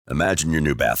Imagine your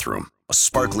new bathroom. A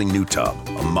sparkling new tub,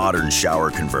 a modern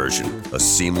shower conversion, a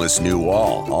seamless new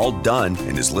wall, all done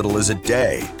in as little as a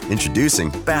day.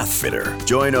 Introducing Bath Fitter.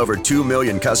 Join over 2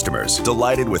 million customers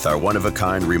delighted with our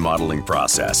one-of-a-kind remodeling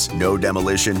process. No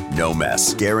demolition, no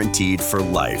mess. Guaranteed for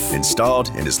life. Installed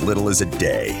in as little as a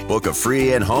day. Book a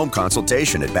free in-home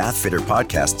consultation at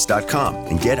bathfitterpodcasts.com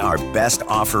and get our best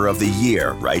offer of the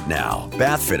year right now.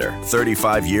 Bath Fitter,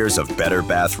 35 years of better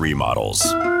bath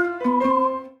remodels.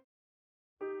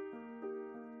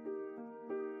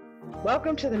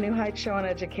 Welcome to the New Heights Show on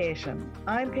Education.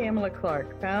 I'm Pamela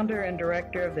Clark, founder and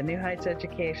director of the New Heights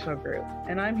Educational Group,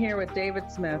 and I'm here with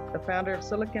David Smith, the founder of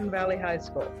Silicon Valley High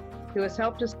School, who has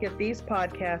helped us get these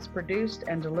podcasts produced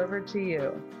and delivered to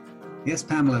you. Yes,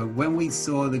 Pamela, when we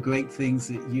saw the great things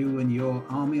that you and your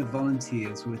army of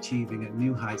volunteers were achieving at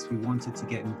New Heights, we wanted to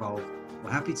get involved. We're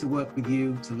happy to work with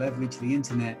you to leverage the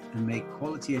internet and make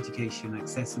quality education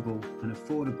accessible and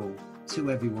affordable to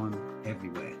everyone,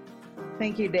 everywhere.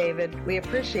 Thank you, David. We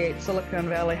appreciate Silicon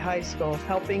Valley High School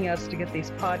helping us to get these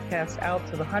podcasts out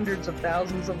to the hundreds of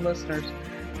thousands of listeners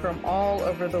from all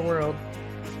over the world.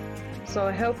 So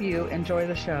I hope you enjoy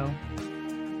the show.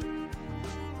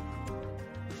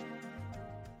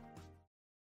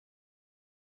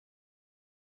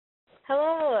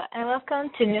 Hello, and welcome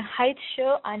to New Heights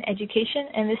Show on Education,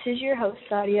 and this is your host,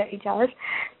 Sadia Eijaz.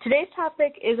 Today's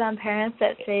topic is on parents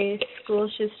that say school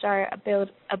should start a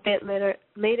bit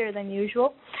later than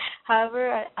usual.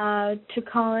 However, to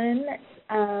call in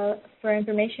for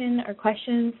information or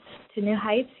questions to New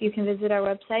Heights, you can visit our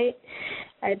website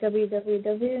at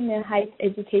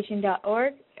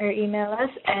www.newheightseducation.org or email us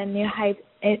at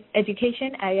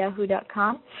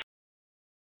newheightseducation@yahoo.com.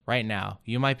 Right now,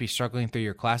 you might be struggling through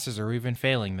your classes or even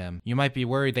failing them. You might be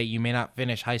worried that you may not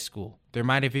finish high school. There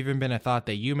might have even been a thought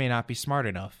that you may not be smart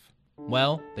enough.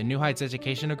 Well, the New Heights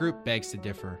Educational Group begs to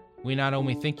differ. We not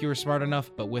only think you are smart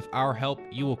enough, but with our help,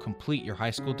 you will complete your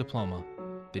high school diploma.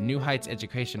 The New Heights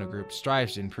Educational Group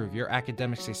strives to improve your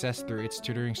academic success through its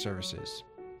tutoring services.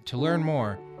 To learn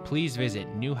more, please visit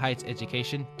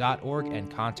newheightseducation.org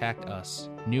and contact us.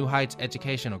 New Heights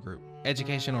Educational Group,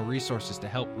 educational resources to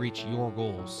help reach your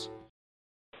goals.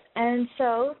 And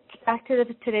so, back to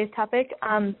today's topic,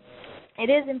 it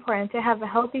is important to have a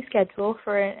healthy schedule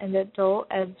for an adult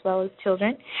as well as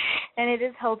children, and it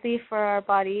is healthy for our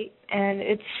body, and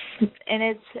it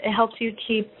helps you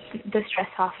keep the stress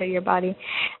off of your body.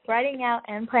 Writing out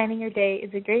and planning your day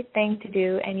is a great thing to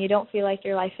do, and you don't feel like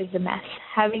your life is a mess.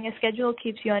 Having a schedule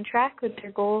keeps you on track with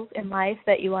your goals in life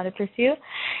that you want to pursue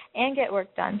and get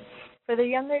work done. For the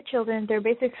younger children, their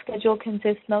basic schedule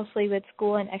consists mostly with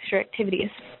school and extra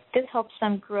activities. This helps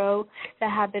them grow the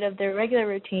habit of their regular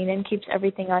routine and keeps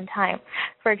everything on time.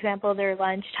 For example, their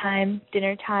lunch time,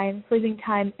 dinner time, sleeping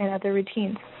time, and other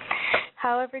routines.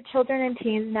 However, children and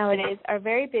teens nowadays are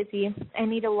very busy and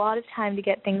need a lot of time to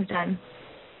get things done.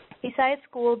 Besides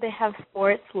school, they have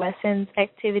sports, lessons,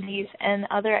 activities, and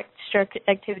other extra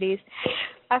activities.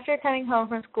 After coming home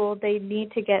from school, they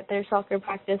need to get their soccer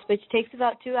practice, which takes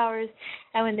about 2 hours,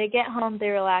 and when they get home, they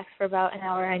relax for about an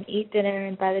hour and eat dinner,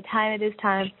 and by the time it is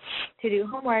time to do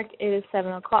homework, it is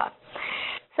 7 o'clock.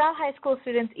 Some high school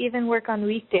students even work on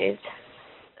weekdays,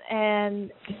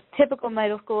 and typical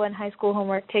middle school and high school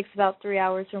homework takes about 3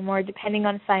 hours or more, depending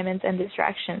on assignments and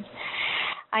distractions.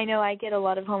 I know I get a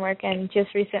lot of homework, and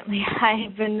just recently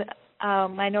I've been,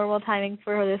 my normal timing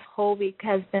for this whole week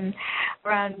has been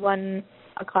around 1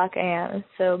 o'clock a.m.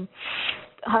 So,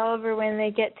 however, when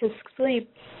they get to sleep,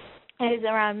 it is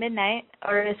around midnight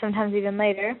or sometimes even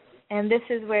later, and this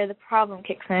is where the problem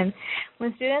kicks in.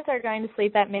 When students are going to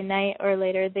sleep at midnight or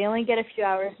later, they only get a few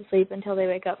hours of sleep until they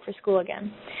wake up for school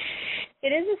again.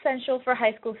 It is essential for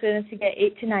high school students to get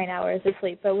 8 to 9 hours of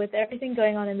sleep, but with everything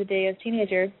going on in the day of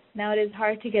teenager, now it is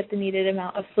hard to get the needed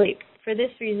amount of sleep. For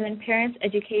this reason, parents,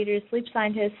 educators, sleep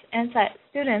scientists, and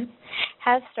students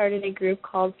have started a group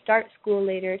called Start School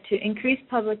Later to increase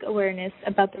public awareness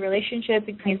about the relationship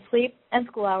between sleep and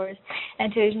school hours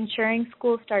and to ensuring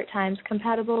school start times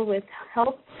compatible with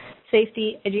health,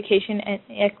 safety, education, and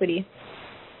equity.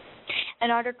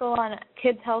 An article on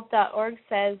kidshealth.org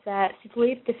says that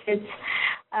sleep deficits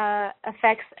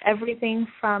affects everything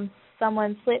from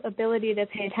someone's ability to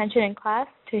pay attention in class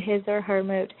to his or her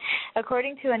mood.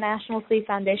 According to a National Sleep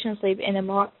Foundation Sleep in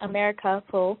America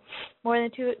poll, more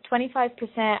than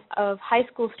 25% of high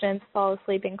school students fall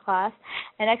asleep in class,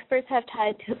 and experts have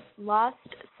tied lost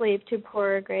sleep to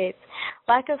poorer grades.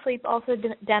 Lack of sleep also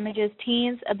damages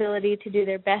teens' ability to do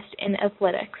their best in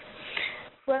athletics.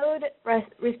 slowed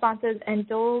responses and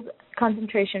dulled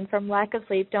concentration from lack of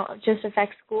sleep don't just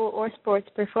affect school or sports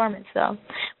performance, though.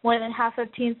 More than half of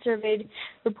teens surveyed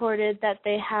reported that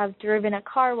they have driven a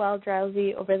car while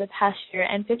drowsy over the past year,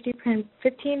 and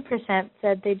 15%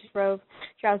 said they drove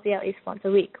drowsy at least once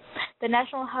a week. The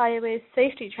National Highway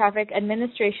Safety Traffic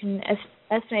Administration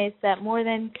estimates that more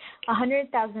than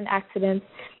 100,000 accidents,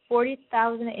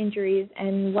 40,000 injuries,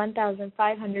 and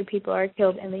 1,500 people are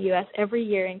killed in the U.S. every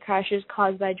year in crashes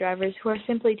caused by drivers who are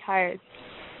simply tired.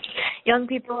 Young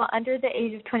people under the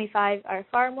age of 25 are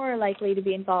far more likely to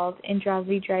be involved in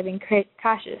drowsy driving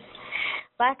crashes.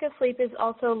 Lack of sleep is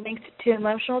also linked to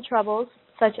emotional troubles,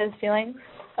 such as feelings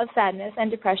of sadness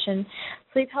and depression.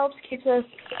 Sleep helps keep us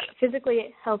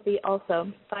physically healthy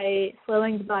also by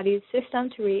slowing the body's system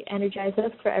to re-energize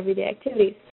us for everyday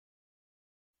activities.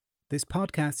 This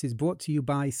podcast is brought to you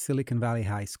by Silicon Valley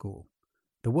High School,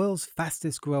 the world's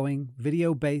fastest growing,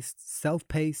 video-based,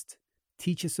 self-paced,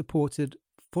 teacher-supported,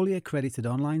 fully accredited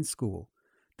online school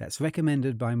that's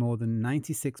recommended by more than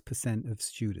 96% of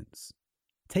students.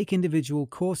 Take individual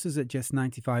courses at just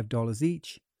 $95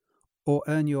 each, or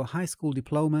earn your high school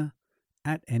diploma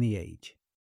at any age.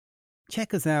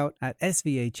 Check us out at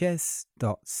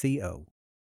svhs.co.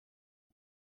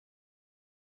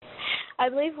 I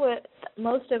believe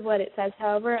most of what it says.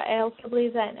 However, I also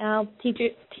believe that now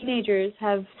teenagers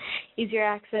have easier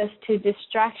access to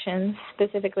distractions,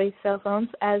 specifically cell phones,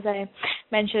 as I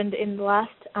mentioned in the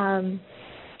last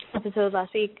episode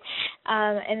last week.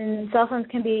 And cell phones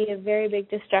can be a very big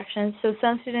distraction. So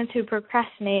some students who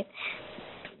procrastinate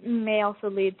may also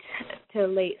lead to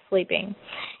late sleeping.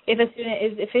 If a student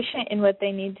is efficient in what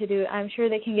they need to do, I'm sure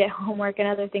they can get homework and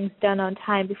other things done on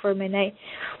time before midnight.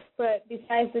 But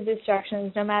besides the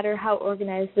distractions, no matter how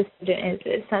organized the student is,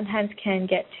 it sometimes can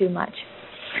get too much.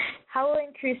 How will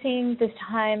increasing this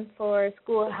time for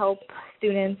school help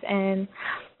students and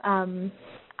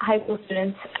high school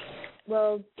students?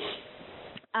 Well,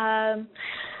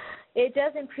 it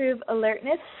does improve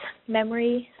alertness,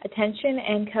 memory, attention,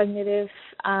 and cognitive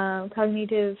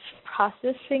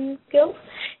processing skills.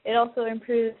 It also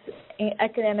improves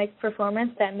academic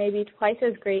performance that may be twice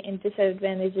as great in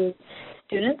disadvantaged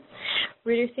students,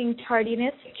 reducing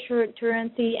tardiness,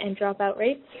 truancy, and dropout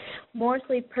rates. More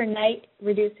sleep per night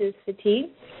reduces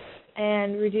fatigue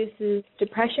and reduces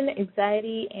depression,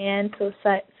 anxiety, and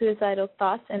suicidal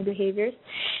thoughts and behaviors.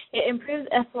 It improves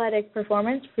athletic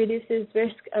performance, reduces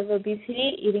risk of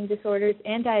obesity, eating disorders,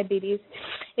 and diabetes.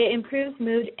 It improves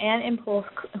mood and impulse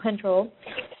control,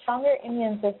 stronger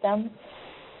immune system,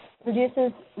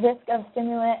 reduces risk of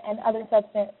stimulant and other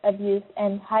substance abuse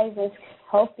and high-risk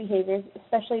health behaviors,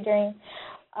 especially during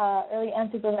early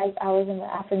unsupervised hours in the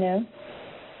afternoon.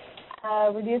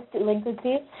 Reduced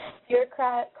delinquency, fewer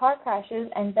car crashes,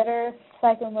 and better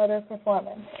psychomotor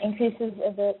performance. Increases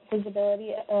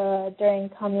visibility during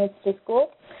commutes to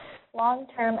school.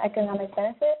 Long-term economic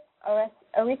benefit.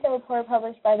 A recent report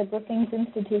published by the Brookings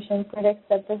Institution predicts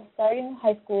that starting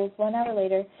high schools 1 hour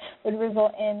later would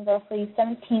result in roughly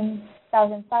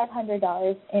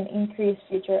 $17,500 in increased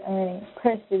future earnings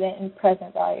per student in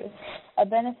present value, a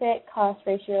benefit-cost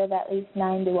ratio of at least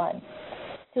 9-to-1.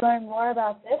 To learn more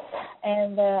about this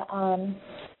and the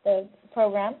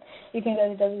program, you can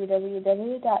go to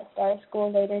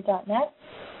www.starschoollater.net.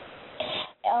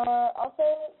 Also,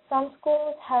 some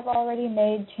schools have already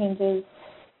made changes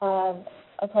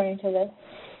according to this,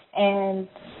 and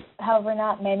however,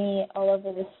 not many all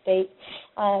over the state.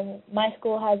 My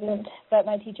school hasn't, but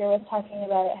my teacher was talking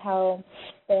about it, how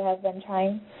they have been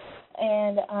trying.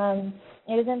 And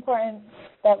it is important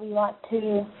that we want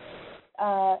to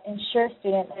ensure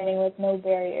student learning with no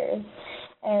barriers.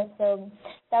 And so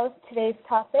that was today's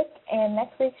topic, and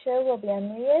next week's show will be on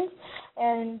New Year's.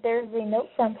 And there's a note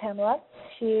from Pamela.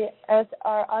 She, as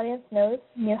our audience knows,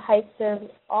 New Heights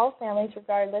serves all families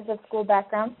regardless of school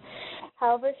background.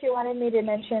 However, she wanted me to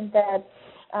mention that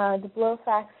the below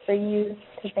facts for you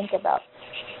to think about.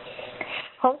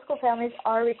 Homeschool families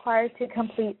are required to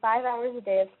complete 5 hours a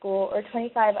day of school or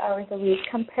 25 hours a week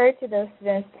compared to those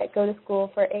students that go to school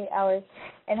for 8 hours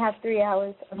and have 3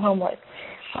 hours of homework.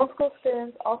 Homeschool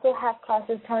students also have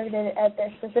classes targeted at their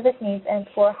specific needs and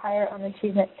score higher on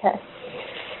achievement tests.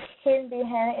 Kaden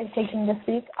Buchanan is taking this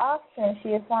week off since she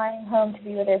is flying home to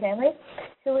be with her family.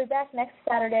 She'll be back next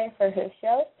Saturday for her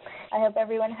show. I hope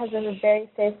everyone has a very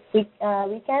safe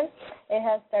weekend. It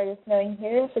has started snowing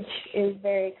here, which is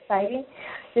very exciting.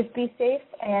 Just be safe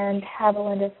and have a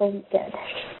wonderful weekend.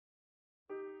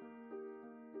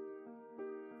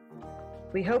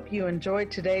 We hope you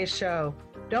enjoyed today's show.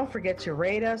 Don't forget to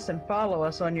rate us and follow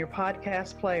us on your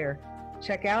podcast player.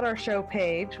 Check out our show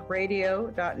page,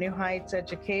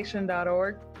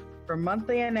 radio.newheightseducation.org, for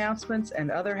monthly announcements and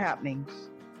other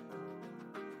happenings.